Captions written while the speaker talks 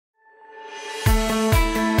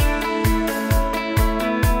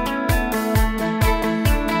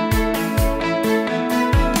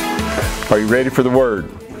Are you ready for the word?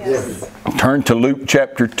 Yes. Turn to Luke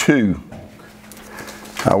chapter 2.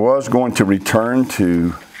 I was going to return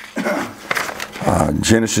to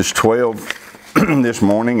Genesis 12 this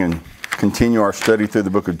morning and continue our study through the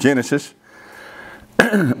book of Genesis.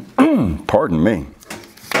 Pardon me.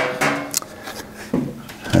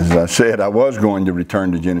 As I said, I was going to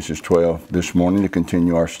return to Genesis 12 this morning to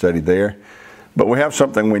continue our study there. But we have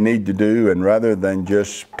something we need to do, and rather than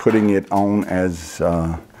just putting it on as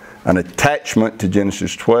an attachment to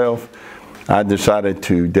Genesis 12, I decided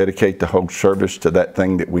to dedicate the whole service to that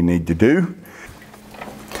thing that we need to do.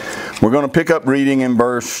 We're going to pick up reading in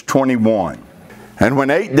verse 21. And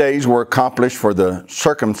when 8 days were accomplished for the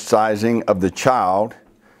circumcising of the child,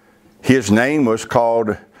 his name was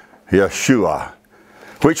called YAHWEH,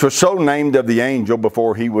 which was so named of the angel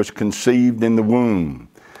before he was conceived in the womb.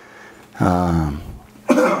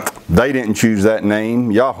 They didn't choose that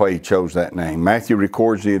name. Yahweh chose that name. Matthew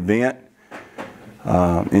records the event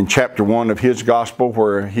in chapter 1 of his gospel,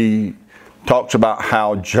 where he talks about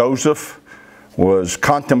how Joseph was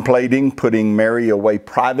contemplating putting Mary away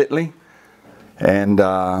privately. And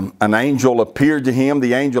an angel appeared to him.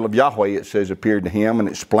 The angel of Yahweh, it says, appeared to him and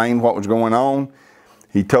explained what was going on.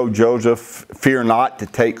 He told Joseph, "Fear not to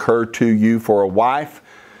take her to you for a wife,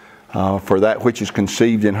 for that which is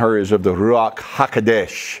conceived in her is of the Ruach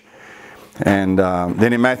HaKodesh." And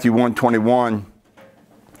then in Matthew 1:21,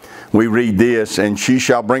 we read this, "And she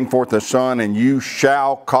shall bring forth a son, and you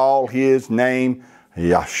shall call his name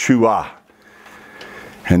Yeshua."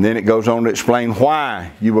 And then it goes on to explain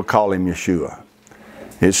why you will call him Yeshua.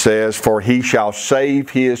 It says, "For he shall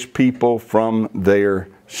save his people from their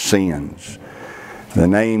sins." The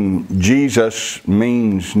name Jesus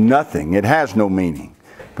means nothing. It has no meaning.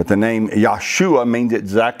 But the name Yeshua means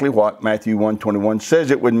exactly what Matthew 1:21 says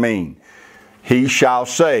it would mean. He shall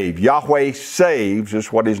save. Yahweh saves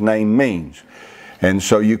is what his name means. And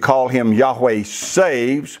so you call him Yahweh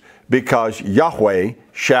saves because Yahweh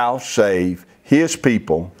shall save his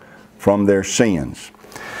people from their sins.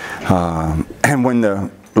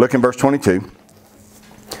 Look in verse 22.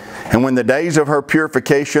 "And when the days of her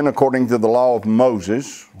purification according to the law of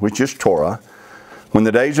Moses," which is Torah, "when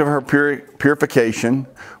the days of her purification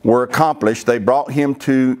were accomplished, they brought him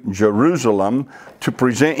to Jerusalem to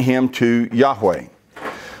present him to Yahweh."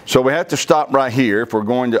 So we have to stop right here if we're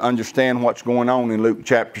going to understand what's going on in Luke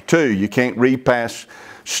chapter 2. You can't read past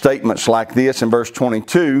statements like this in verse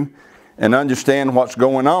 22 and understand what's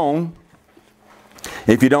going on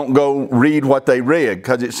if you don't go read what they read.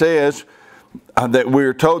 Because it says that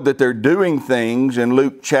we're told that they're doing things in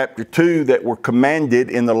Luke chapter 2 that were commanded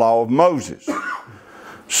in the law of Moses.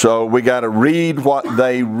 So we got to read what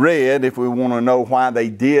they read if we want to know why they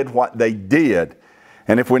did what they did.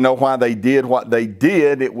 And if we know why they did what they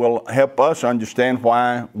did, it will help us understand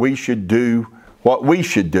why we should do what we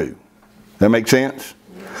should do. That make sense?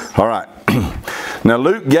 All right. Now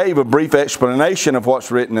Luke gave a brief explanation of what's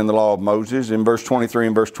written in the law of Moses in verse 23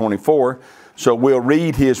 and verse 24. So we'll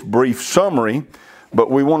read his brief summary, but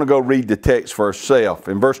we want to go read the text for ourselves.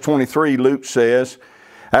 In verse 23, Luke says,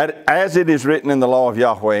 "As it is written in the law of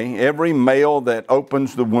Yahweh, every male that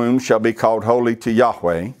opens the womb shall be called holy to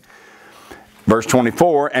Yahweh." Verse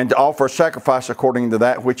 24, "And to offer sacrifice according to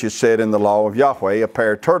that which is said in the law of Yahweh, a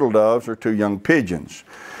pair of turtle doves or 2 young pigeons."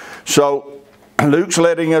 So Luke's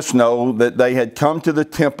letting us know that they had come to the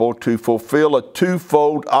temple to fulfill a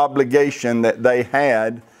twofold obligation that they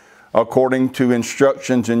had according to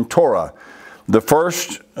instructions in Torah. The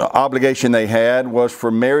first obligation they had was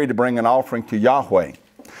for Mary to bring an offering to Yahweh.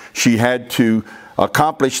 She had to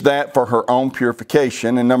accomplish that for her own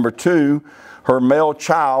purification. And number 2, her male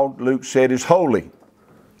child, Luke said, is holy,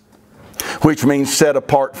 which means set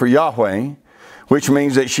apart for Yahweh, which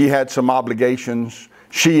means that she had some obligations.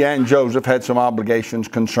 She and Joseph had some obligations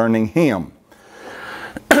concerning him.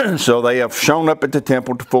 So they have shown up at the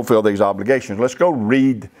temple to fulfill these obligations. Let's go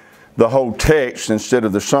read the whole text instead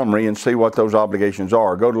of the summary and see what those obligations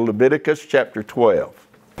are. Go to Leviticus chapter 12.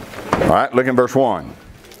 All right, look in verse 1.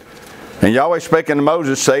 "And Yahweh spake unto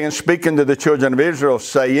Moses, saying, Speak unto the children of Israel,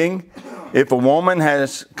 saying, If a woman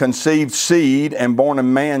has conceived seed and born a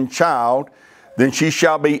man child, then she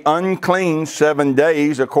shall be unclean 7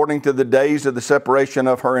 days. According to the days of the separation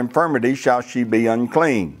of her infirmity shall she be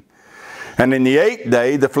unclean. And in the 8th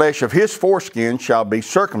day the flesh of his foreskin shall be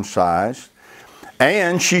circumcised.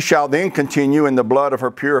 And she shall then continue in the blood of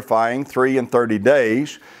her purifying 33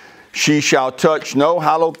 days. She shall touch no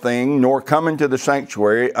hallowed thing, nor come into the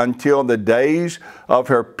sanctuary until the days of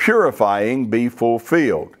her purifying be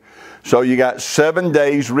fulfilled. So you got 7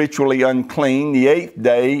 days ritually unclean. The 8th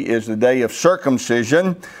day is the day of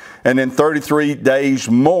circumcision. And then 33 days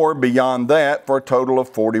more beyond that for a total of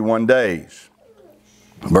 41 days.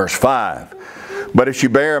 Verse 5. But if she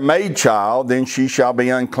bear a maid child, then she shall be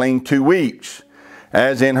unclean 2 weeks,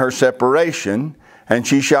 as in her separation. And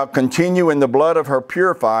she shall continue in the blood of her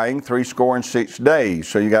purifying 66 days.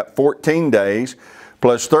 So you got 14 days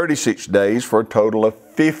plus 36 days for a total of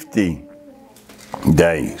 50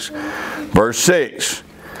 days. Verse 6.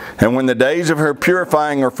 And when the days of her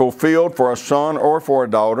purifying are fulfilled for a son or for a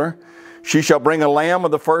daughter, she shall bring a lamb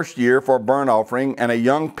of the first year for a burnt offering, and a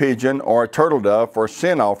young pigeon or a turtle dove for a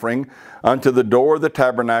sin offering unto the door of the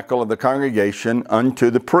tabernacle of the congregation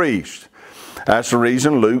unto the priest. That's the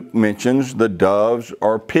reason Luke mentions the doves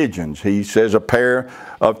or pigeons. He says a pair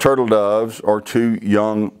of turtle doves or 2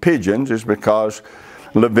 young pigeons is because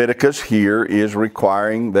Leviticus here is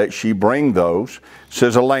requiring that she bring those. It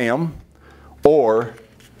says a lamb or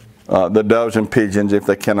the doves and pigeons if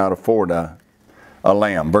they cannot afford a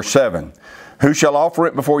lamb. Verse 7. Who shall offer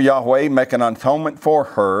it before Yahweh, make an atonement for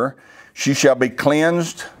her. She shall be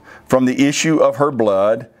cleansed from the issue of her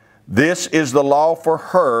blood. This is the law for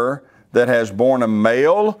her that has borne a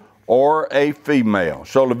male or a female.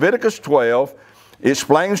 So Leviticus 12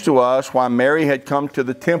 explains to us why Mary had come to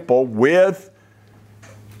the temple with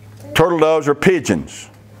turtle doves or pigeons.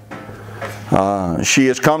 She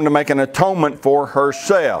has come to make an atonement for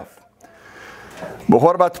herself. But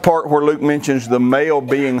what about the part where Luke mentions the male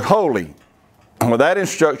being holy? Well, that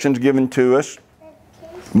instruction is given to us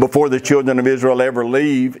before the children of Israel ever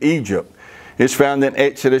leave Egypt. It's found in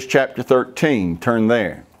Exodus chapter 13. Turn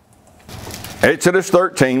there. Exodus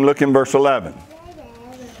 13, look in verse 11.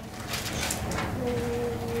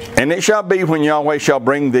 And it shall be when Yahweh shall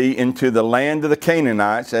bring thee into the land of the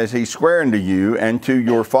Canaanites, as he sware unto you and to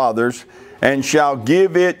your fathers, and shall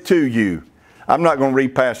give it to you. I'm not going to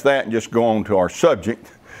read past that and just go on to our subject.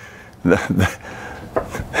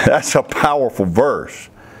 That's a powerful verse.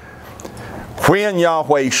 When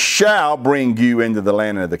Yahweh shall bring you into the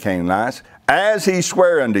land of the Canaanites, as he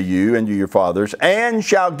sware unto you and to your fathers, and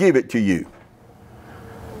shall give it to you.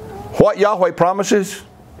 What Yahweh promises,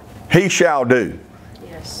 he shall do.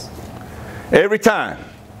 Yes. Every time.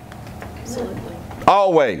 Absolutely.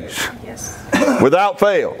 Always. Yes. Without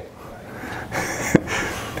fail.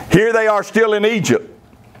 Here they are still in Egypt.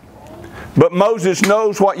 But Moses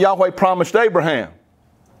knows what Yahweh promised Abraham.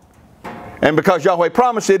 And because Yahweh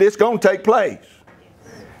promised it, it's going to take place.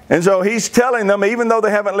 And so he's telling them, even though they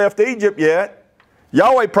haven't left Egypt yet,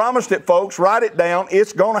 Yahweh promised it, folks. Write it down.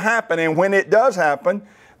 It's going to happen. And when it does happen,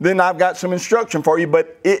 then I've got some instruction for you.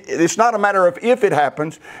 But it's not a matter of if it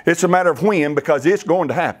happens. It's a matter of when, because it's going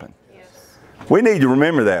to happen. Yes. We need to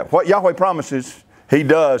remember that. What Yahweh promises, he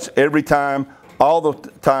does every time, all the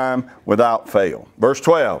time, without fail. Verse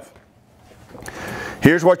 12.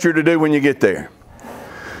 Here's what you're to do when you get there.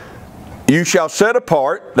 You shall set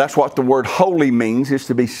apart, that's what the word holy means, is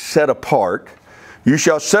to be set apart. You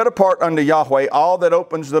shall set apart unto Yahweh all that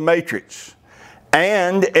opens the matrix,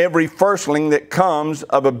 and every firstling that comes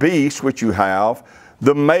of a beast which you have,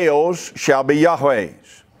 the males shall be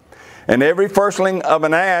Yahweh's. And every firstling of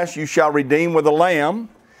an ass you shall redeem with a lamb,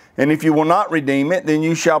 and if you will not redeem it, then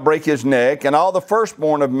you shall break his neck, and all the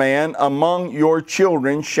firstborn of man among your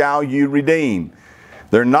children shall you redeem.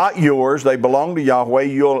 They're not yours. They belong to Yahweh.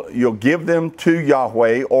 You'll give them to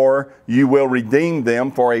Yahweh, or you will redeem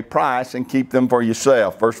them for a price and keep them for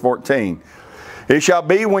yourself. Verse 14. It shall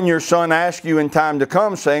be when your son asks you in time to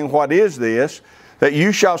come, saying, what is this? That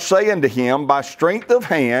you shall say unto him, by strength of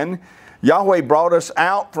hand, Yahweh brought us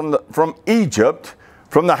out from Egypt,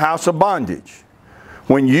 from the house of bondage.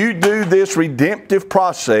 When you do this redemptive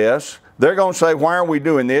process, they're going to say, why are we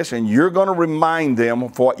doing this? And you're going to remind them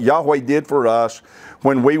of what Yahweh did for us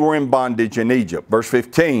when we were in bondage in Egypt. Verse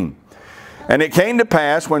 15. And it came to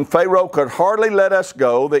pass, when Pharaoh could hardly let us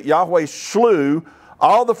go, that Yahweh slew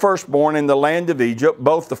all the firstborn in the land of Egypt,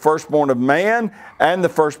 both the firstborn of man and the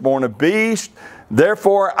firstborn of beast.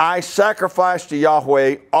 Therefore I sacrifice to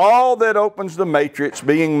Yahweh all that opens the matrix,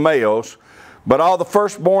 being males, but all the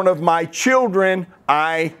firstborn of my children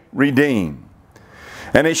I redeem.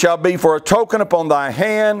 And it shall be for a token upon thy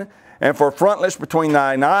hand, and for frontlets between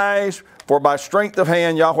thine eyes, for by strength of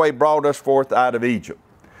hand Yahweh brought us forth out of Egypt.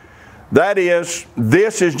 That is,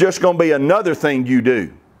 this is just going to be another thing you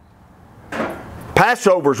do.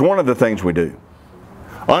 Passover is one of the things we do.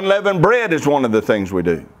 Unleavened bread is one of the things we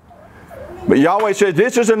do. But Yahweh says,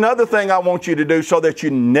 this is another thing I want you to do, so that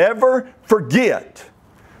you never forget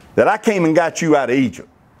that I came and got you out of Egypt.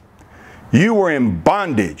 You were in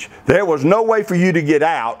bondage. There was no way for you to get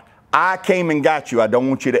out. I came and got you. I don't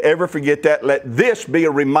want you to ever forget that. Let this be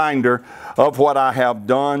a reminder of what I have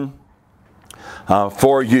done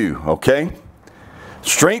for you, okay?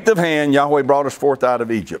 Strength of hand, Yahweh brought us forth out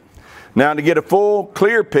of Egypt. Now, to get a full,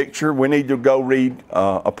 clear picture, we need to go read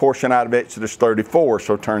a portion out of Exodus 34,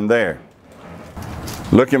 so turn there.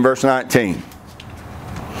 Look in verse 19.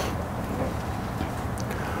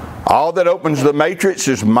 All that opens the matrix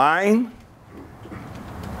is mine.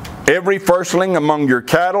 Every firstling among your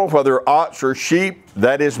cattle, whether ox or sheep,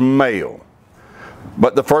 that is male.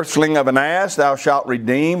 But the firstling of an ass thou shalt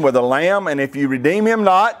redeem with a lamb, and if you redeem him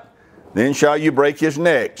not, then shall you break his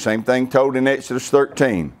neck. Same thing told in Exodus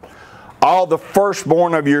 13. All the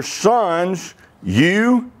firstborn of your sons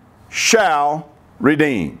you shall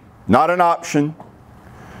redeem. Not an option.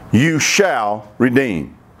 You shall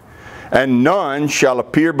redeem. And none shall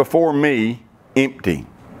appear before me empty.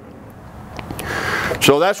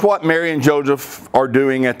 So that's what Mary and Joseph are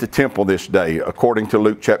doing at the temple this day, according to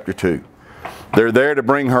Luke chapter 2. They're there to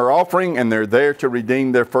bring her offering, and they're there to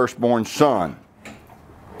redeem their firstborn son.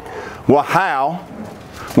 Well, how?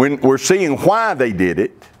 When we're seeing why they did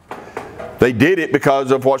it. They did it because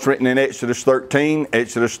of what's written in Exodus 13,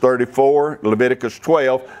 Exodus 34, Leviticus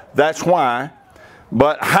 12. That's why.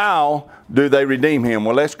 But how do they redeem him?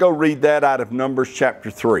 Well, let's go read that out of Numbers chapter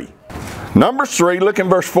 3. Numbers 3, look in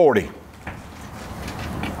verse 40.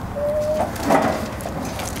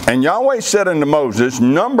 And Yahweh said unto Moses,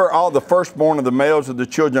 number all the firstborn of the males of the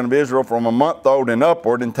children of Israel from a month old and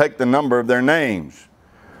upward, and take the number of their names.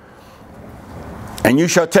 And you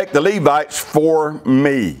shall take the Levites for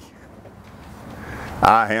me.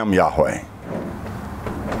 I am Yahweh.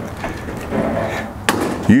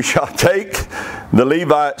 You shall take the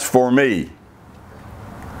Levites for me.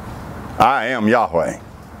 I am Yahweh.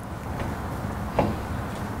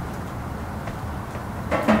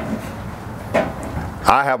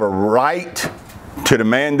 I have a right to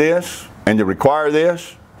demand this and to require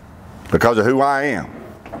this because of who I am.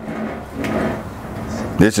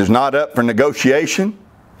 This is not up for negotiation.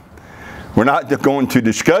 We're not going to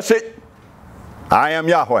discuss it. I am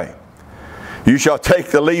Yahweh. You shall take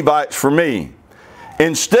the Levites for me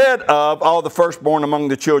instead of all the firstborn among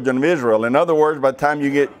the children of Israel. In other words, by the time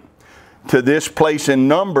you get to this place in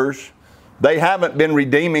Numbers, they haven't been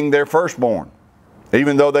redeeming their firstborn.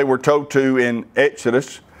 Even though they were told to in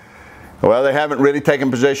Exodus. Well, they haven't really taken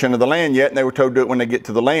possession of the land yet, and they were told to do it when they get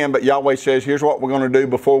to the land. But Yahweh says, here's what we're going to do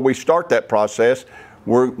before we start that process.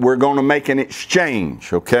 We're going to make an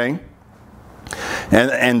exchange, okay?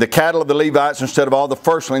 And the cattle of the Levites instead of all the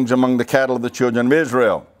firstlings among the cattle of the children of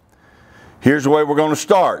Israel. Here's the way we're going to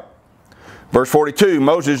start. Verse 42,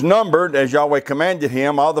 Moses numbered, as Yahweh commanded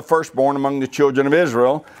him, all the firstborn among the children of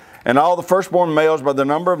Israel, and all the firstborn males by the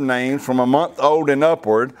number of names from a month old and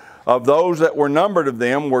upward, of those that were numbered of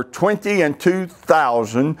them were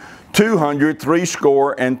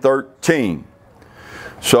 22,213.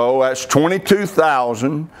 So that's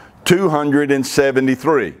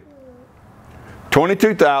 22,273.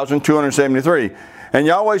 22,273. And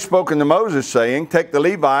Yahweh spoke unto Moses, saying, take the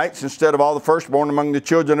Levites instead of all the firstborn among the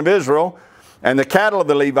children of Israel, and the cattle of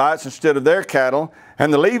the Levites instead of their cattle,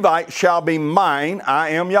 and the Levites shall be mine. I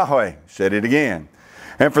am Yahweh. Said it again.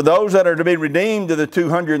 And for those that are to be redeemed to the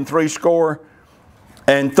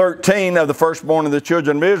 213 of the firstborn of the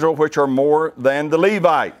children of Israel, which are more than the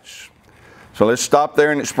Levites. So let's stop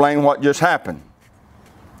there and explain what just happened.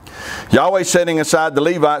 Yahweh setting aside the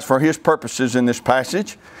Levites for his purposes in this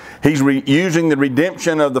passage. He's using the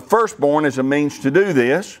redemption of the firstborn as a means to do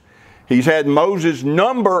this. He's had Moses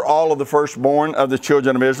number all of the firstborn of the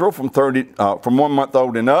children of Israel from 1 month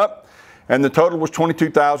old and up, and the total was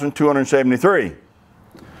 22,273.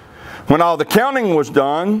 When all the counting was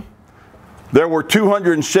done, there were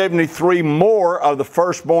 273 more of the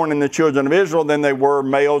firstborn in the children of Israel than they were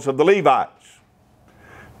males of the Levites.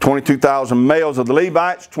 22,000 males of the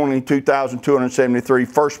Levites, 22,273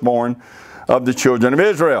 firstborn of the children of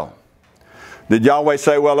Israel. Did Yahweh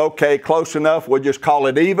say, well, okay, close enough, we'll just call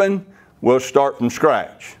it even, we'll start from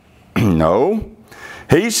scratch? No.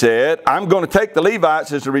 He said, I'm going to take the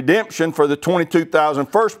Levites as a redemption for the 22,000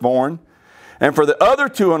 firstborn, and for the other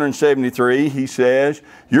 273, he says,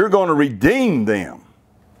 you're going to redeem them.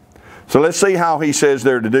 So let's see how he says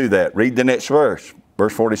there to do that. Read the next verse,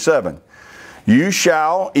 verse 47. You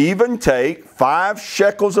shall even take 5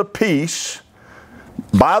 shekels apiece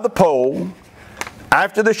by the pole.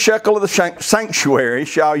 After the shekel of the sanctuary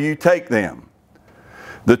shall you take them.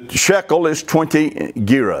 The shekel is 20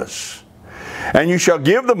 gerahs. And you shall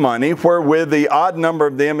give the money wherewith the odd number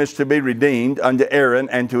of them is to be redeemed unto Aaron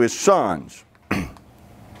and to his sons.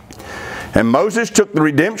 And Moses took the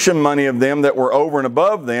redemption money of them that were over and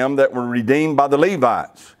above them that were redeemed by the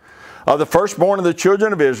Levites. Of the firstborn of the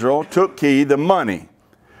children of Israel took he the money,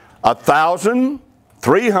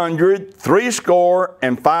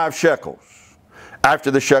 1,365 shekels,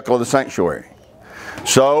 after the shekel of the sanctuary.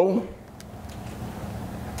 So,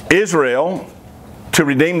 Israel, to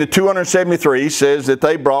redeem the 273, says that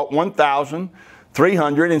they brought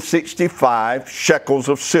 1,365 shekels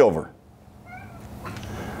of silver.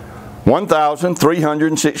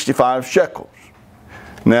 1,365 shekels.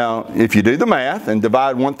 Now, if you do the math and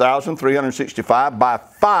divide 1,365 by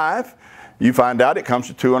 5, you find out it comes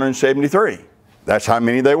to 273. That's how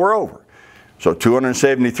many they were over. So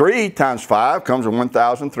 273 times 5 comes to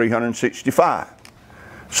 1,365.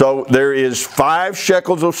 So there is 5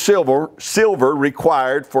 shekels of silver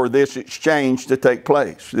required for this exchange to take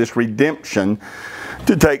place, this redemption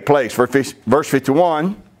to take place. Verse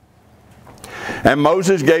 51, and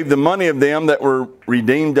Moses gave the money of them that were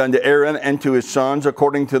redeemed unto Aaron and to his sons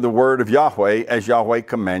according to the word of Yahweh, as Yahweh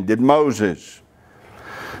commanded Moses.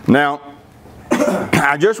 Now,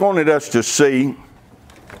 I just wanted us to see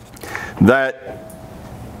that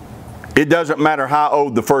it doesn't matter how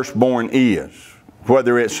old the firstborn is,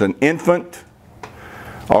 whether it's an infant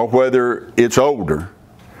or whether it's older.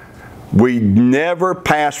 We never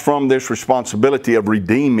pass from this responsibility of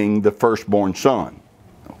redeeming the firstborn son.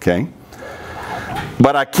 Okay?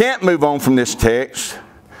 But I can't move on from this text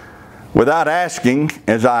without asking,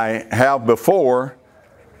 as I have before,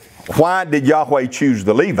 why did Yahweh choose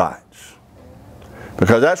the Levites?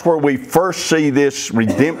 Because that's where we first see this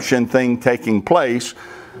redemption thing taking place.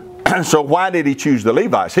 So why did he choose the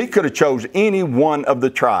Levites? He could have chose any one of the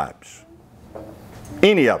tribes.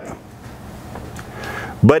 Any of them.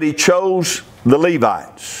 But he chose the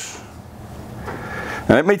Levites. And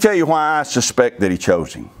let me tell you why I suspect that he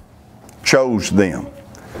chose them.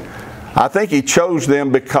 I think he chose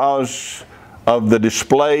them because of the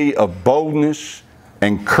display of boldness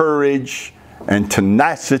and courage and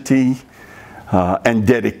tenacity and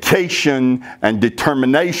dedication and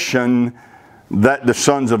determination that the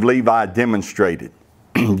sons of Levi demonstrated.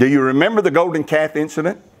 Do you remember the golden calf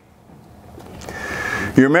incident?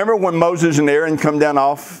 You remember when Moses and Aaron come down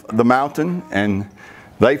off the mountain and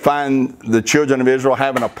they find the children of Israel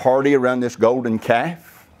having a party around this golden calf?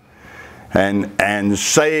 And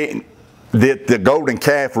say that the golden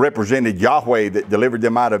calf represented Yahweh that delivered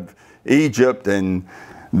them out of Egypt, and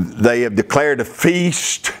they have declared a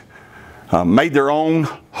feast, made their own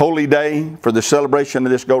holy day for the celebration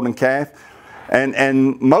of this golden calf.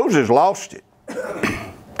 And Moses lost it.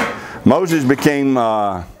 Moses became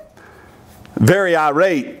very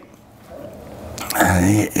irate.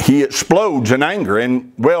 He explodes in anger,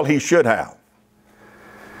 and well, he should have.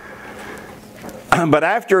 But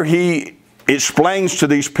after he explains to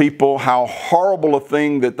these people how horrible a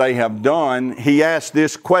thing that they have done, he asks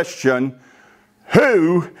this question,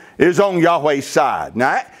 who is on Yahweh's side?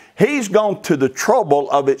 Now, he's gone to the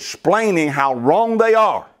trouble of explaining how wrong they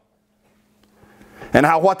are and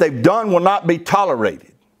how what they've done will not be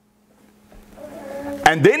tolerated.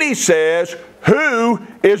 And then he says, who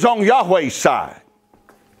is on Yahweh's side?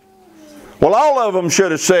 Well, all of them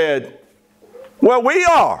should have said, well, we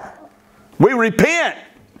are. We repent.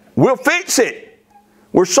 We'll fix it.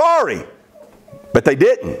 We're sorry. But they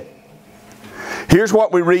didn't. Here's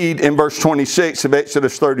what we read in verse 26 of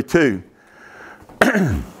Exodus 32.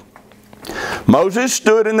 Moses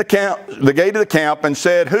stood in the gate of the camp and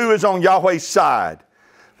said, who is on Yahweh's side?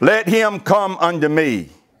 Let him come unto me.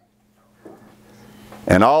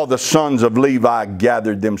 And all the sons of Levi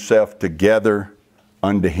gathered themselves together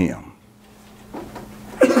unto him.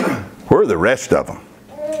 Where are the rest of them?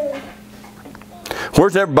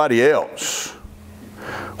 Where's everybody else?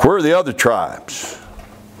 Where are the other tribes?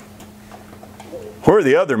 Where are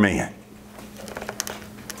the other men?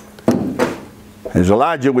 As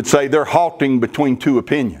Elijah would say, they're halting between two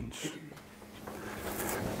opinions.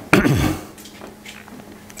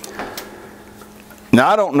 Now,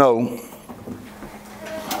 I don't know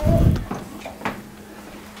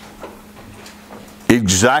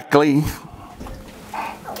exactly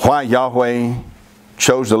why Yahweh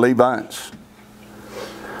chose the Levites.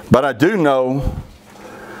 But I do know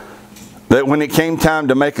that when it came time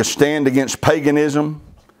to make a stand against paganism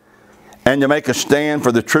and to make a stand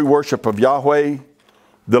for the true worship of Yahweh,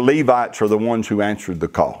 the Levites are the ones who answered the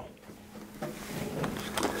call.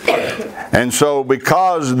 And so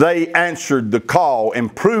because they answered the call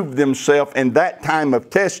and proved themselves in that time of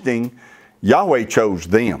testing, Yahweh chose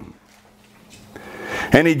them.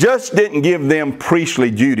 And he just didn't give them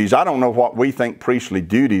priestly duties. I don't know what we think priestly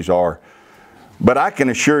duties are, but I can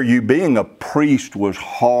assure you being a priest was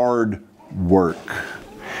hard work.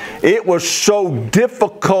 It was so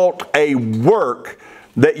difficult a work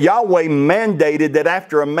that Yahweh mandated that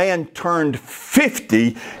after a man turned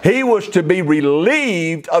 50, he was to be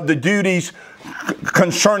relieved of the duties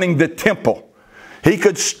concerning the temple. He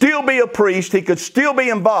could still be a priest, he could still be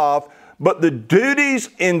involved, but the duties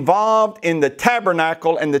involved in the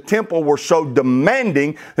tabernacle and the temple were so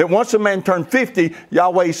demanding that once a man turned 50,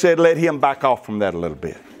 Yahweh said, let him back off from that a little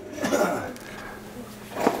bit.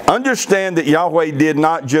 Understand that Yahweh did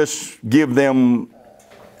not just give them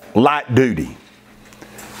light duty.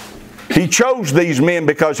 He chose these men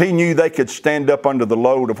because he knew they could stand up under the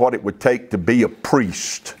load of what it would take to be a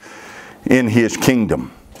priest in his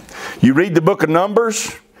kingdom. You read the book of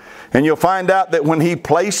Numbers, and you'll find out that when he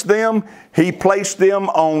placed them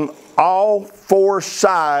on all four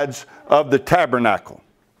sides of the tabernacle.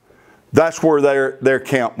 That's where their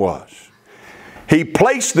camp was. He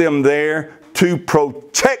placed them there to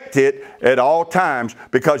protect it at all times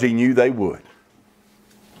because he knew they would.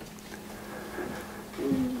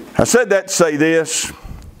 I said that to say this.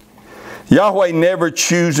 Yahweh never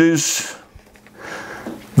chooses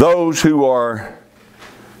those who are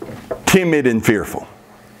timid and fearful.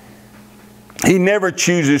 He never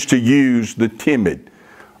chooses to use the timid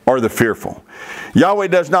or the fearful. Yahweh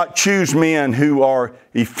does not choose men who are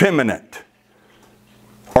effeminate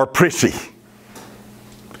or prissy.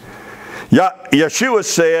 Yeshua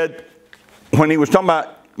said, when he was talking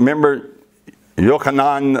about, remember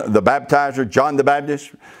Yochanan the baptizer, John the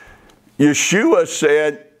Baptist? Yeshua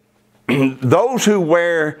said, those who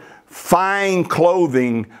wear fine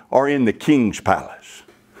clothing are in the king's palace.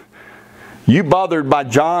 You bothered by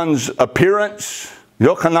John's appearance,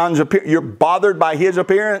 Yochanan's appearance? You're bothered by his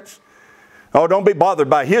appearance? Oh, don't be bothered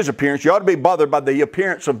by his appearance. You ought to be bothered by the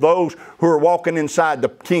appearance of those who are walking inside the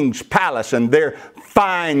king's palace and their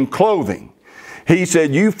fine clothing. He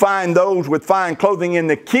said, you find those with fine clothing in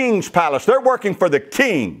the king's palace. They're working for the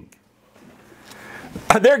king.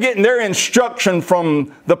 They're getting their instruction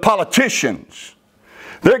from the politicians.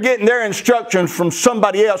 They're getting their instructions from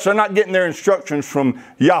somebody else. They're not getting their instructions from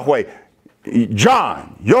Yahweh.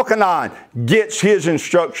 John, Yochanan, gets his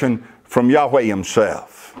instruction from Yahweh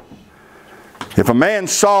himself. If a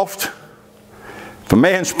man's soft, if a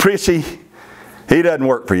man's prissy, he doesn't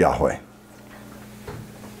work for Yahweh.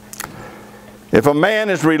 If a man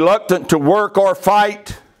is reluctant to work or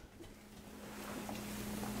fight,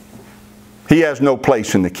 he has no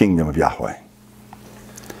place in the kingdom of Yahweh.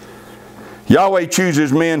 Yahweh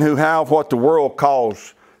chooses men who have what the world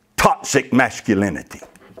calls toxic masculinity.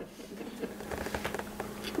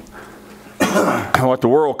 What the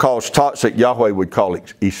world calls toxic, Yahweh would call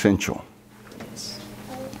it essential.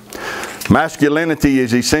 Masculinity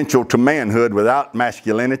is essential to manhood. Without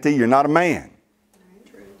masculinity, you're not a man.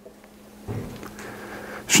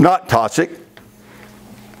 It's not toxic.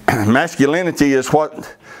 Masculinity is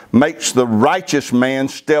what makes the righteous man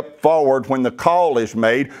step forward when the call is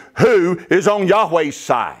made, who is on Yahweh's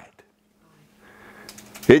side.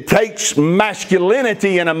 It takes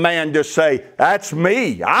masculinity in a man to say, that's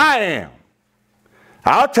me, I am.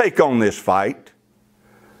 I'll take on this fight.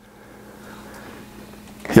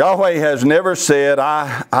 Yahweh has never said,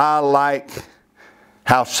 I like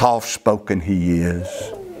how soft-spoken he is,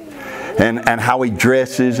 and how he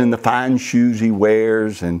dresses and the fine shoes he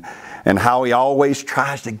wears, and how he always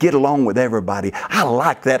tries to get along with everybody. I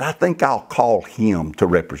like that. I think I'll call him to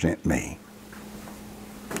represent me.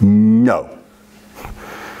 No.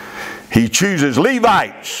 He chooses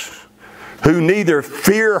Levites who neither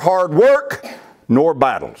fear hard work nor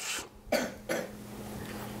battles.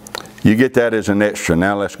 You get that as an extra.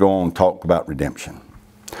 Now let's go on and talk about redemption.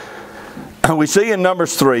 We see in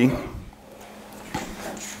Numbers 3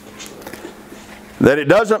 that it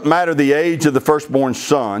doesn't matter the age of the firstborn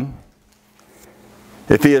son.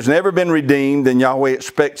 If he has never been redeemed, then Yahweh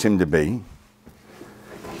expects him to be.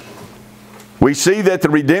 We see that the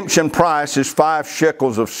redemption price is 5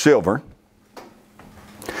 shekels of silver.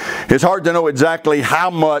 It's hard to know exactly how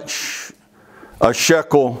much a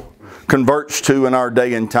shekel converts to in our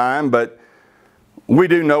day and time, but we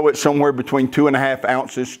do know it's somewhere between 2.5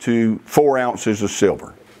 ounces to 4 ounces of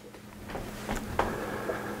silver.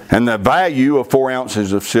 And the value of 4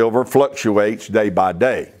 ounces of silver fluctuates day by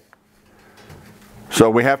day. So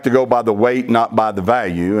we have to go by the weight, not by the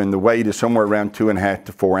value, and the weight is somewhere around 2.5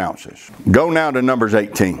 to 4 ounces. Go now to Numbers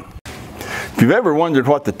 18. If you've ever wondered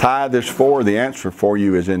what the tithe is for, the answer for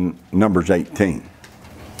you is in Numbers 18.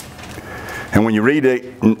 And when you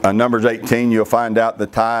read Numbers 18, you'll find out the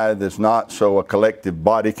tithe is not so a collective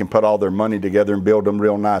body can put all their money together and build them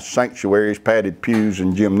real nice sanctuaries, padded pews,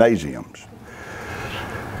 and gymnasiums.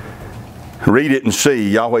 Read it and see.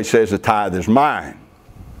 Yahweh says the tithe is mine.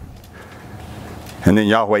 And then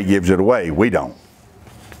Yahweh gives it away. We don't.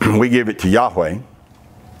 We give it to Yahweh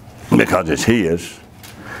because it's His.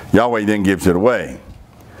 Yahweh then gives it away.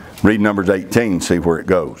 Read Numbers 18, see where it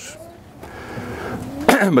goes.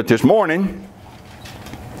 But this morning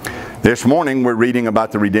we're reading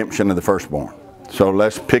about the redemption of the firstborn. So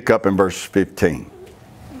let's pick up in verse 15.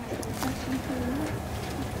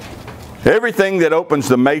 Everything that opens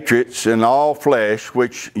the matrix in all flesh,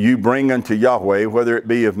 which you bring unto Yahweh, whether it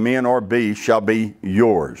be of men or beasts, shall be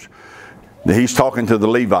yours. He's talking to the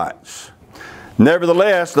Levites.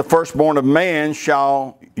 Nevertheless, the firstborn of man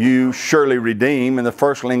shall you surely redeem, and the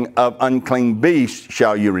firstling of unclean beasts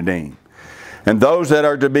shall you redeem. And those that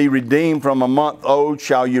are to be redeemed from a month old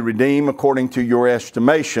shall you redeem according to your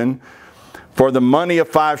estimation, for the money of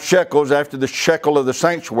 5 shekels after the shekel of the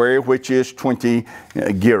sanctuary, which is 20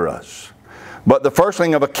 gerahs. But the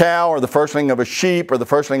firstling of a cow, or the firstling of a sheep, or the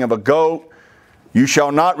firstling of a goat, you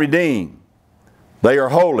shall not redeem. They are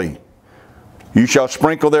holy. You shall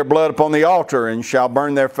sprinkle their blood upon the altar, and shall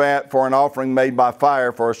burn their fat for an offering made by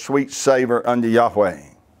fire, for a sweet savor unto Yahweh.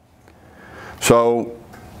 So,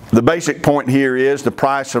 the basic point here is the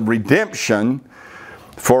price of redemption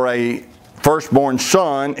for a firstborn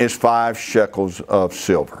son is 5 shekels of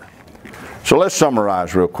silver. So let's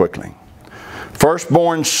summarize real quickly.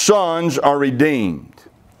 Firstborn sons are redeemed.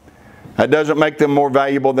 That doesn't make them more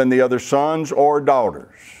valuable than the other sons or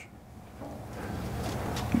daughters.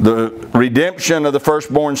 The redemption of the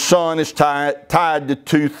firstborn son is tied to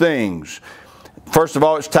 2 things. First of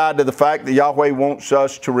all, it's tied to the fact that Yahweh wants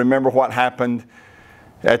us to remember what happened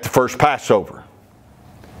at the first Passover.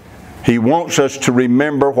 He wants us to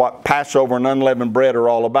remember what Passover and unleavened bread are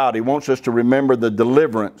all about. He wants us to remember the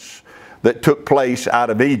deliverance that took place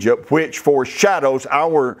out of Egypt, which foreshadows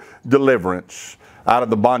our deliverance out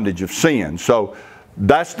of the bondage of sin. So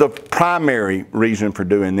that's the primary reason for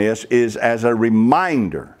doing this, is as a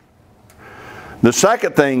reminder. The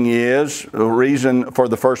second thing is, the reason for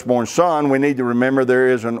the firstborn son, we need to remember there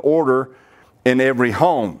is an order in every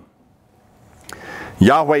home.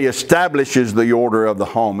 Yahweh establishes the order of the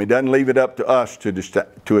home. He doesn't leave it up to us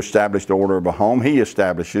to establish the order of a home. He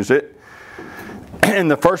establishes it. And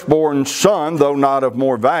the firstborn son, though not of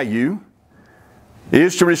more value,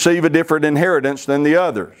 is to receive a different inheritance than the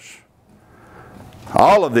others.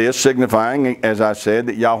 All of this signifying, as I said,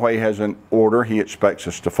 that Yahweh has an order He expects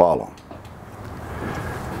us to follow.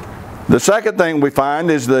 The second thing we find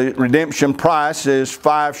is the redemption price is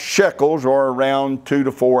 5 shekels, or around 2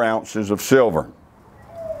 to 4 ounces of silver.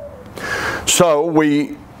 So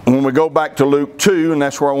when we go back to Luke 2, and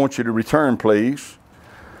that's where I want you to return, please.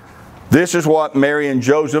 This is what Mary and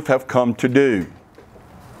Joseph have come to do.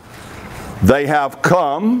 They have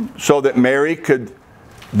come so that Mary could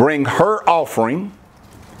bring her offering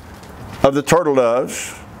of the turtle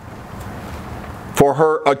doves for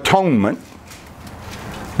her atonement.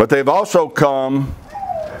 But they've also come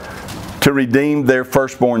to redeem their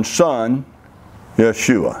firstborn son,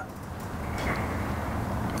 Yeshua.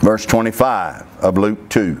 Verse 25 of Luke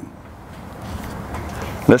 2.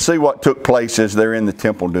 Let's see what took place as they're in the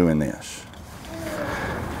temple doing this.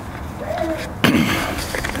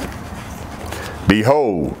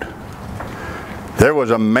 Behold, there was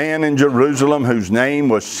a man in Jerusalem whose name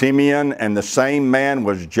was Simeon, and the same man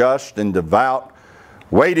was just and devout,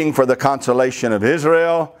 waiting for the consolation of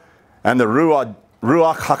Israel, and the Ruach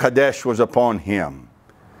HaKodesh was upon him.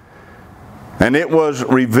 And it was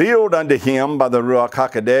revealed unto him by the Ruach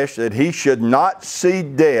HaKodesh that he should not see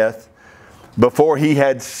death before he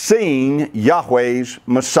had seen Yahweh's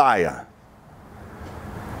Messiah.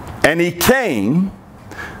 And he came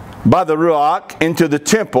by the Ruach into the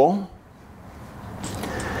temple.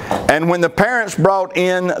 And when the parents brought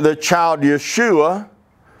in the child Yeshua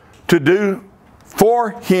to do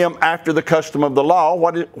for him after the custom of the law,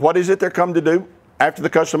 what is it they're come to do after the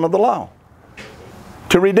custom of the law?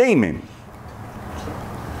 To redeem him.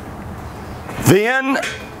 Then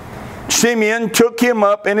Simeon took him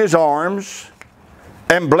up in his arms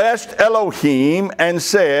and blessed Elohim and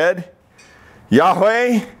said,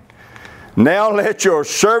 Yahweh, now let your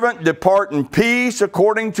servant depart in peace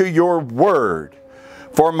according to your word.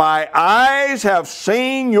 For my eyes have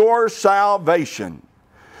seen your salvation,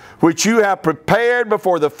 which you have prepared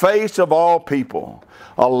before the face of all people,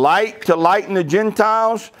 a light to lighten the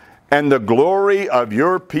Gentiles and the glory of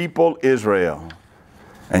your people Israel.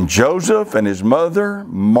 And Joseph and his mother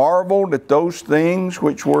marveled at those things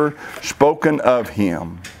which were spoken of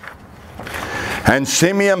him. And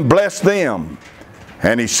Simeon blessed them.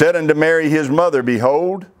 And he said unto Mary his mother,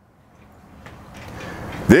 Behold,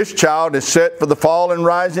 This child is set for the fall and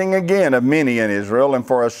rising again of many in Israel, and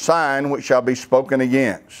for a sign which shall be spoken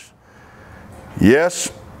against.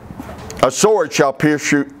 Yes, a sword shall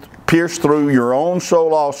pierce through your own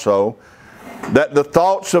soul also, that the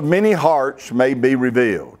thoughts of many hearts may be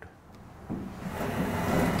revealed.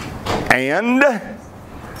 And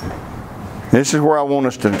this is where I want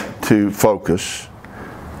us to focus.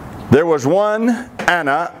 There was one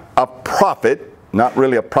Anna, a prophet, not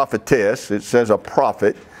really a prophetess, it says a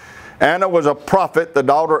prophet. Anna was a prophet, the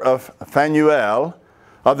daughter of Phanuel,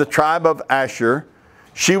 of the tribe of Asher.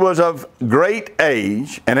 She was of great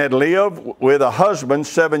age and had lived with a husband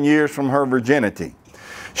 7 years from her virginity.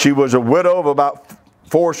 She was a widow of about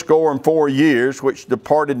 84 years, which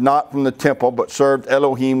departed not from the temple, but served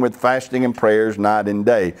Elohim with fasting and prayers night and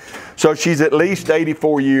day. So she's at least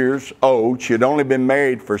 84 years old. She had only been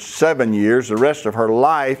married for 7 years. The rest of her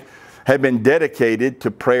life had been dedicated to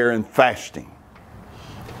prayer and fasting.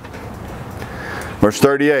 Verse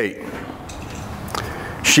 38.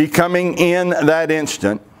 She coming in that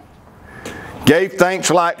instant gave thanks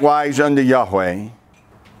likewise unto Yahweh,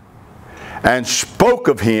 and spoke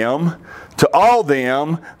of him to all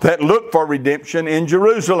them that look for redemption in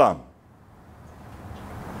Jerusalem.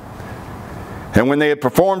 And when they had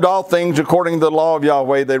performed all things according to the law of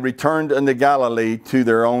Yahweh, they returned unto Galilee to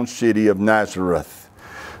their own city of Nazareth.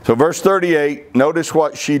 So verse 38, notice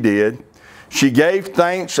what she did. She gave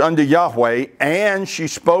thanks unto Yahweh, and she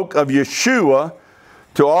spoke of Yeshua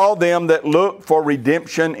to all them that look for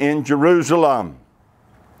redemption in Jerusalem.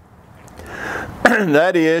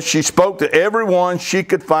 That is, she spoke to everyone she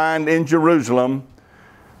could find in Jerusalem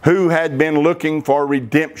who had been looking for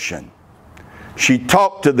redemption. She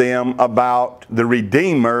talked to them about the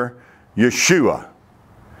Redeemer, Yeshua.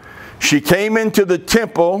 She came into the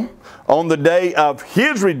temple on the day of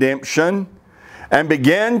His redemption and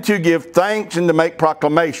began to give thanks and to make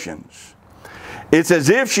proclamations. It's as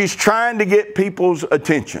if she's trying to get people's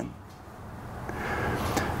attention.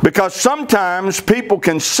 Because sometimes people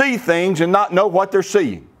can see things and not know what they're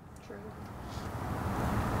seeing.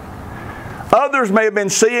 Others may have been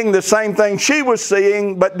seeing the same thing she was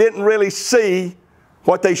seeing, but didn't really see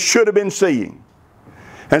what they should have been seeing.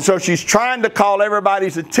 And so she's trying to call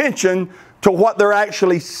everybody's attention to what they're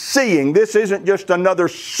actually seeing. This isn't just another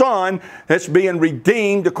son that's being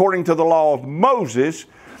redeemed according to the law of Moses.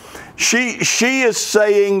 She is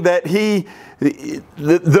saying that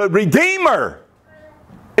the Redeemer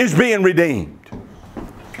is being redeemed.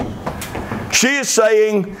 She is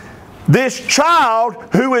saying this child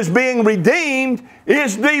who is being redeemed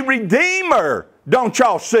is the Redeemer. Don't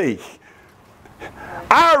y'all see?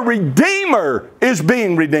 Our Redeemer is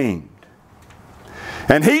being redeemed.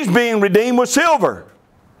 And He's being redeemed with silver.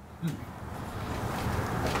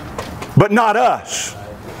 But not us.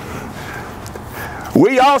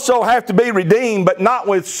 We also have to be redeemed, but not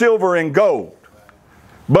with silver and gold,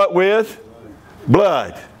 but with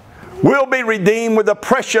blood. We'll be redeemed with the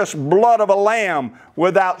precious blood of a lamb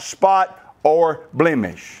without spot or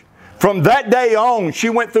blemish. From that day on, she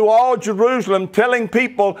went through all Jerusalem telling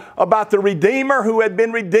people about the Redeemer who had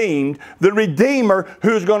been redeemed, the Redeemer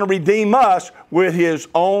who's going to redeem us with His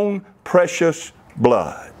own precious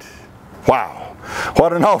blood. Wow.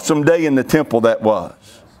 What an awesome day in the temple that was.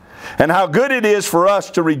 And how good it is for us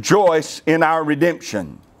to rejoice in our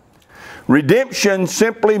redemption. Redemption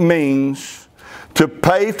simply means to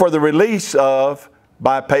pay for the release of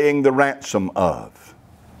by paying the ransom of.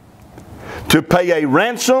 To pay a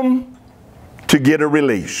ransom to get a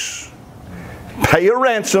release. Pay a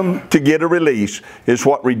ransom to get a release is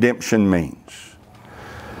what redemption means.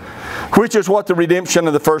 Which is what the redemption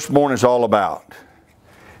of the firstborn is all about.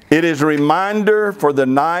 It is a reminder for the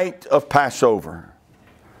night of Passover,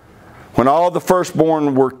 when all the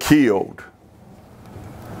firstborn were killed.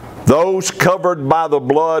 Those covered by the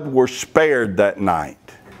blood were spared that night.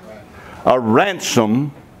 A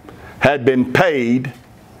ransom had been paid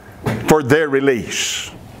for their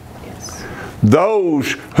release. Yes.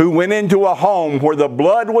 Those who went into a home where the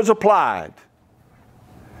blood was applied,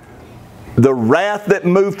 the wrath that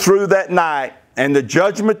moved through that night and the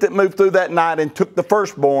judgment that moved through that night and took the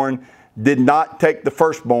firstborn did not take the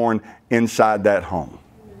firstborn inside that home.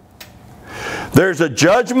 There's a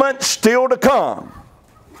judgment still to come,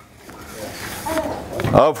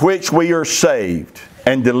 of which we are saved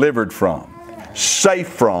and delivered from, safe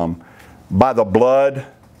from, by the blood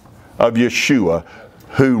of Yeshua,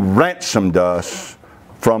 who ransomed us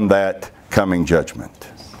from that coming judgment.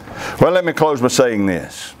 Well, let me close by saying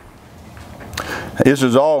this. This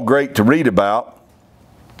is all great to read about,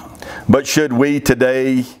 but should we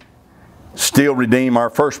today still redeem our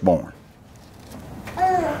firstborn?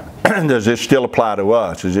 does this still apply to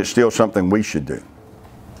us? Is it still something we should do?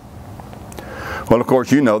 Well, of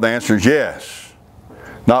course, you know the answer is yes.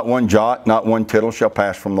 Not one jot, not one tittle shall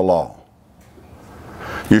pass from the law.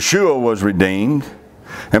 Yeshua was redeemed.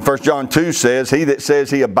 And 1 John 2 says, he that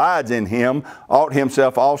says he abides in him ought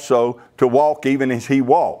himself also to walk even as he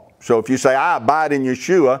walked. So if you say, I abide in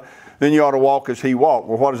Yeshua, then you ought to walk as he walked.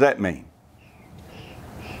 Well, what does that mean?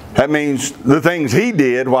 That means the things he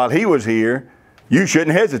did while he was here, you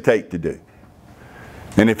shouldn't hesitate to do.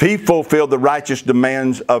 And if he fulfilled the righteous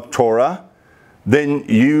demands of Torah, then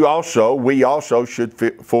we also should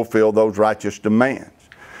fulfill those righteous demands.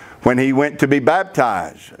 When he went to be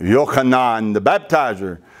baptized, Yochanan, the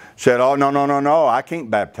baptizer, said, oh, no, I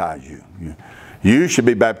can't baptize you. You should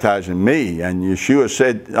be baptizing me. And Yeshua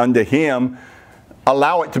said unto him,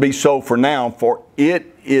 allow it to be so for now, for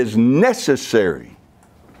it is necessary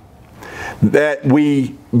that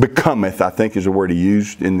we becometh, I think is the word he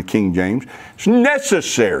used in the King James. It's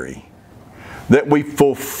necessary that we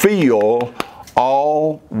fulfill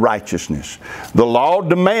all righteousness. The law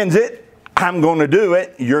demands it. I'm going to do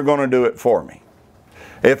it. You're going to do it for me.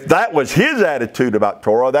 If that was his attitude about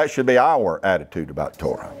Torah, that should be our attitude about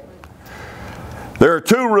Torah. There are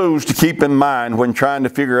two rules to keep in mind when trying to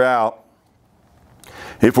figure out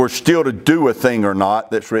if we're still to do a thing or not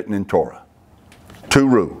that's written in Torah. Two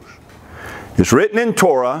rules. It's written in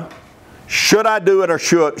Torah. Should I do it or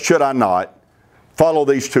should I not? Follow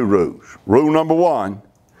these two rules. Rule number one.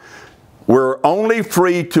 We're only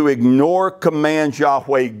free to ignore commands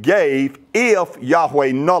Yahweh gave if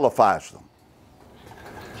Yahweh nullifies them.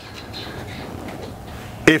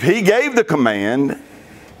 If he gave the command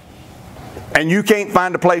and you can't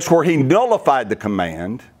find a place where he nullified the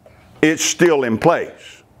command, it's still in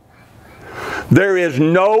place. There is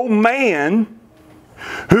no man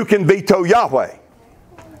who can veto Yahweh.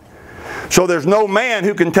 So there's no man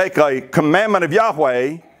who can take a commandment of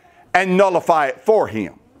Yahweh and nullify it for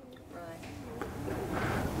him.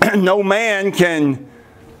 No man can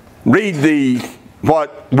read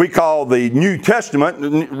what we call the New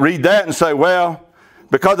Testament, read that and say, well,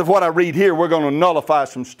 because of what I read here, we're going to nullify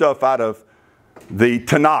some stuff out of the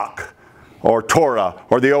Tanakh or Torah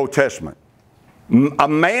or the Old Testament. A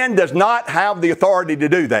man does not have the authority to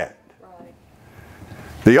do that.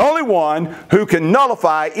 The only one who can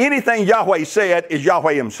nullify anything Yahweh said is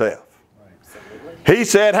Yahweh himself. He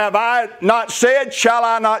said, have I not said, shall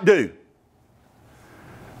I not do?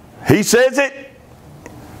 He says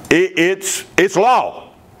it's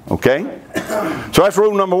law. Okay? So that's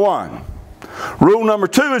rule number one. Rule number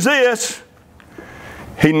two is this.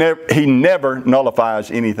 He never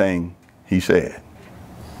nullifies anything he said.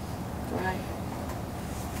 Right.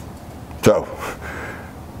 So,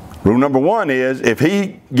 rule number one is if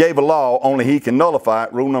he gave a law, only he can nullify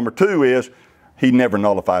it. Rule number two is he never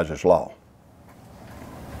nullifies his law.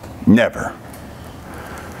 Never.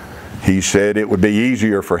 He said it would be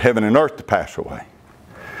easier for heaven and earth to pass away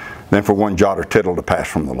than for one jot or tittle to pass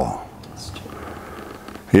from the law.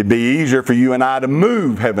 It'd be easier for you and I to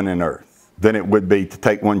move heaven and earth than it would be to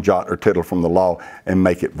take one jot or tittle from the law and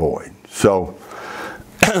make it void. So,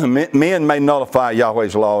 men may nullify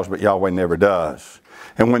Yahweh's laws, but Yahweh never does.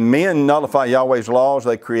 And when men nullify Yahweh's laws,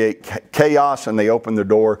 they create chaos and they open the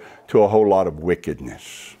door to a whole lot of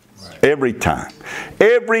wickedness. Right. Every time.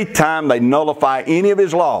 Every time they nullify any of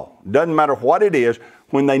his law, doesn't matter what it is,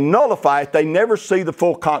 when they nullify it, they never see the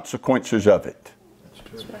full consequences of it.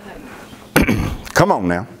 That's right. Come on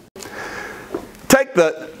now. Take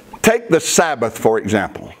the Sabbath, for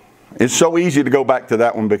example. It's so easy to go back to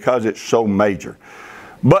that one because it's so major.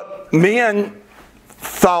 But men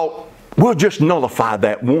thought, we'll just nullify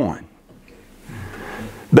that one.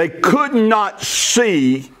 They could not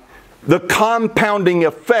see the compounding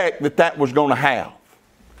effect that was going to have.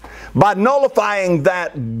 By nullifying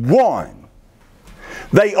that one,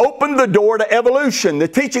 they opened the door to evolution, the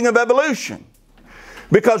teaching of evolution.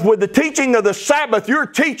 Because with the teaching of the Sabbath, you're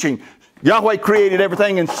teaching Yahweh created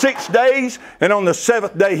everything in 6 days, and on the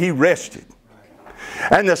seventh day He rested.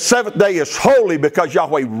 And the seventh day is holy because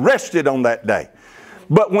Yahweh rested on that day.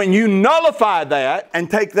 But when you nullify that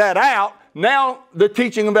and take that out, now the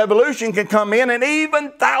teaching of evolution can come in, and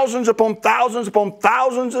even thousands upon thousands upon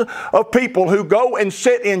thousands of people who go and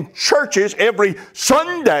sit in churches every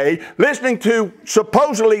Sunday listening to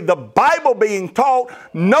supposedly the Bible being taught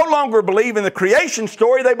no longer believe in the creation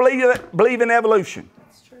story, they believe in evolution.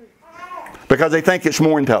 That's true. Because they think it's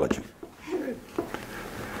more intelligent.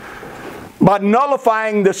 By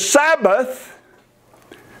nullifying the Sabbath,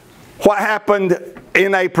 what happened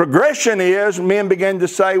in a progression is men began to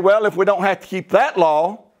say, well, if we don't have to keep that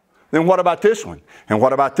law, then what about this one? And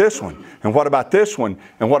what about this one? And what about this one?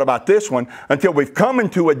 And what about this one? Until we've come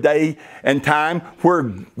into a day and time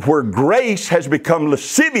where grace has become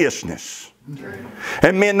lasciviousness.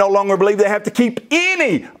 And men no longer believe they have to keep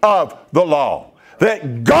any of the law.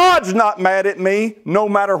 That God's not mad at me no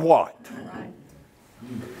matter what.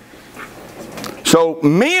 So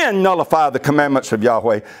men nullify the commandments of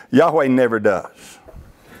Yahweh. Yahweh never does.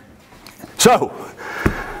 So,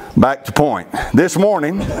 back to point. This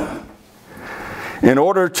morning, in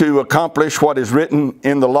order to accomplish what is written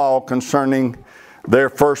in the law concerning their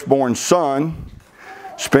firstborn son,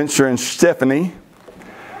 Spencer and Stephanie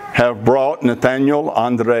have brought Nathaniel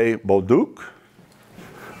Andre Bolduc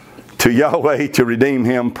to Yahweh to redeem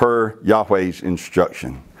him per Yahweh's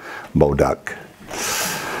instruction. Bolduc.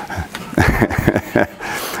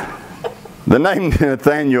 The name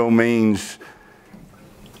Nathaniel means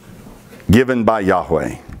given by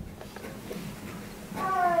Yahweh,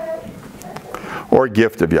 or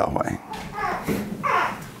gift of Yahweh.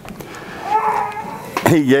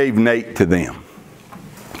 He gave Nate to them.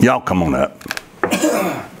 Y'all come on up.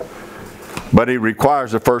 But he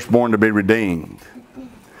requires the firstborn to be redeemed.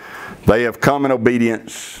 They have come in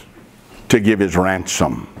obedience to give his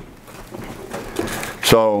ransom.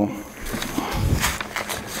 So,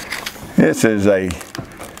 this is a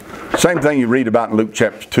same thing you read about in Luke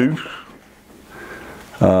chapter 2.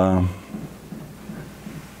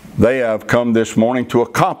 They have come this morning to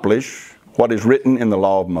accomplish what is written in the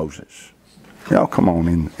law of Moses. Y'all come on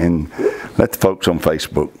in and let the folks on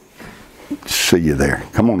Facebook see you there.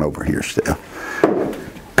 Come on over here, Steph.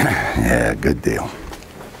 Yeah, good deal.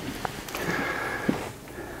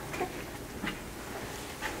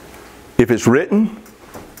 If it's written,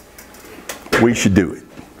 we should do it.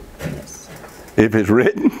 If it's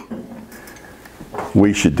written,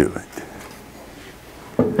 we should do it.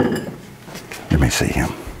 Let me see him.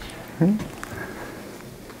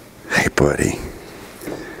 Hey, buddy.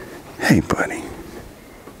 Hey, buddy.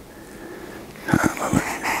 Hallelujah.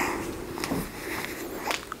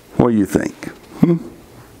 What do you think?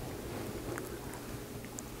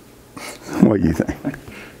 What do you think?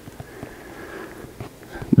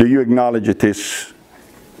 Do you acknowledge that this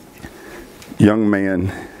young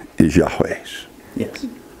man is Yahweh's? Yes.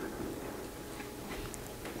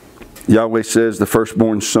 Yahweh says the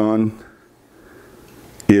firstborn son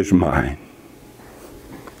is mine.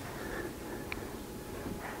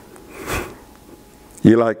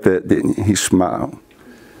 You like that, didn't you? He smiled.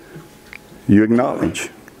 You acknowledge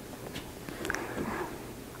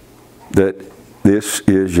that this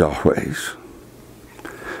is Yahweh's.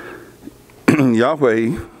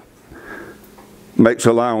 Yahweh makes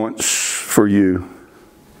allowance for you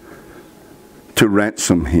to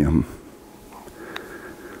ransom him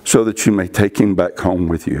so that you may take him back home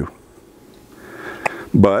with you.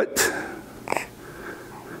 But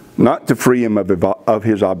not to free him of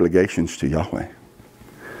his obligations to Yahweh.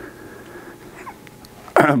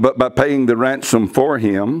 But by paying the ransom for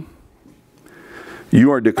him,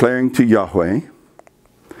 you are declaring to Yahweh,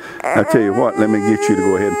 I tell you what, let me get you to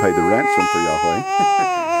go ahead and pay the ransom for Yahweh.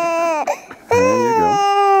 There you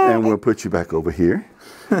go. And we'll put you back over here.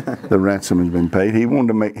 The ransom has been paid.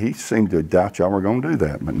 He seemed to doubt y'all were going to do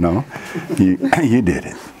that, but no, you did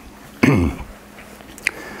it.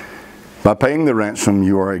 By paying the ransom,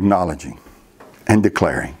 you are acknowledging and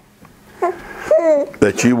declaring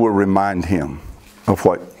that you will remind him of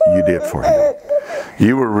what you did for him.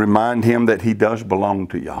 You will remind him that he does belong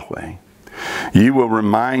to Yahweh. You will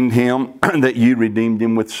remind him that you redeemed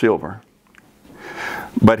him with silver.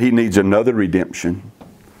 But he needs another redemption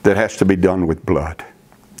that has to be done with blood.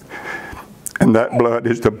 And that blood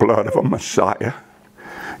is the blood of a Messiah.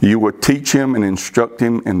 You will teach him and instruct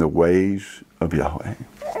him in the ways of Yahweh.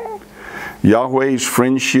 Yahweh's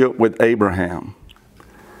friendship with Abraham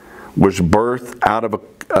was birthed out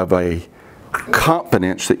of a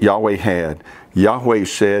confidence that Yahweh had. Yahweh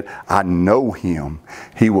said, I know him.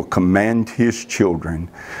 He will command his children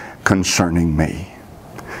concerning me.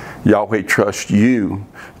 Yahweh trusts you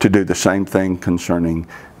to do the same thing concerning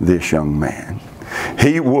this young man.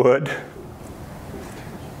 He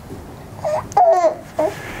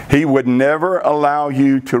would never allow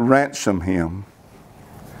you to ransom him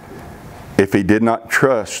if he did not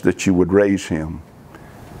trust that you would raise him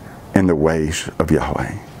in the ways of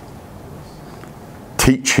Yahweh.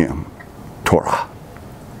 Teach him Torah.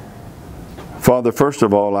 Father, first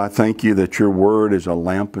of all, I thank you that your word is a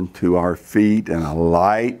lamp unto our feet and a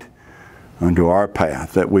light unto our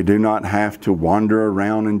path, that we do not have to wander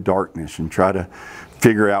around in darkness and try to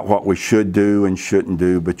figure out what we should do and shouldn't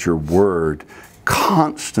do, but your word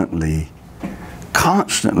constantly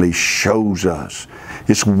shows us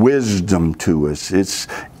It's wisdom to us. It's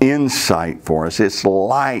insight for us. It's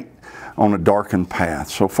light on a darkened path.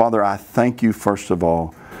 So, Father, I thank you, first of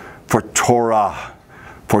all, for Torah,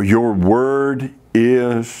 for your word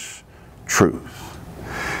is truth.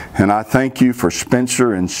 And I thank you for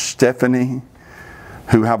Spencer and Stephanie,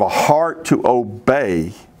 who have a heart to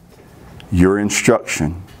obey your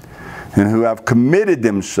instruction and who have committed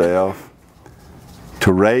themselves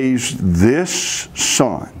to raise this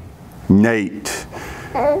son, Nate,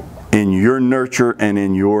 in your nurture and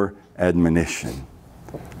in your admonition.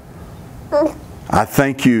 I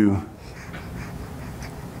thank you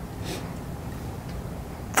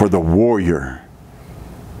for the warrior,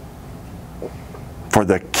 for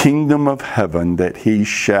the kingdom of heaven that he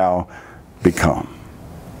shall become.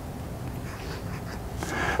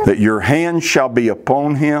 That your hand shall be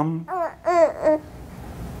upon him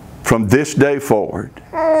from this day forward,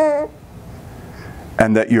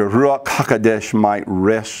 and that your Ruach HaKodesh might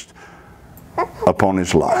rest upon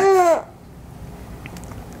his life.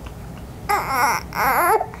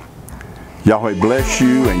 Yahweh bless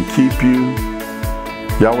you and keep you.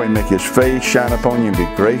 Yahweh make his face shine upon you and be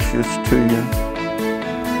gracious to you.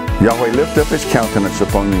 Yahweh lift up his countenance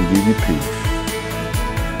upon you and give you peace,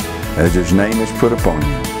 as his name is put upon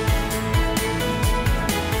you.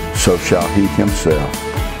 So shall he himself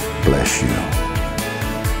bless you.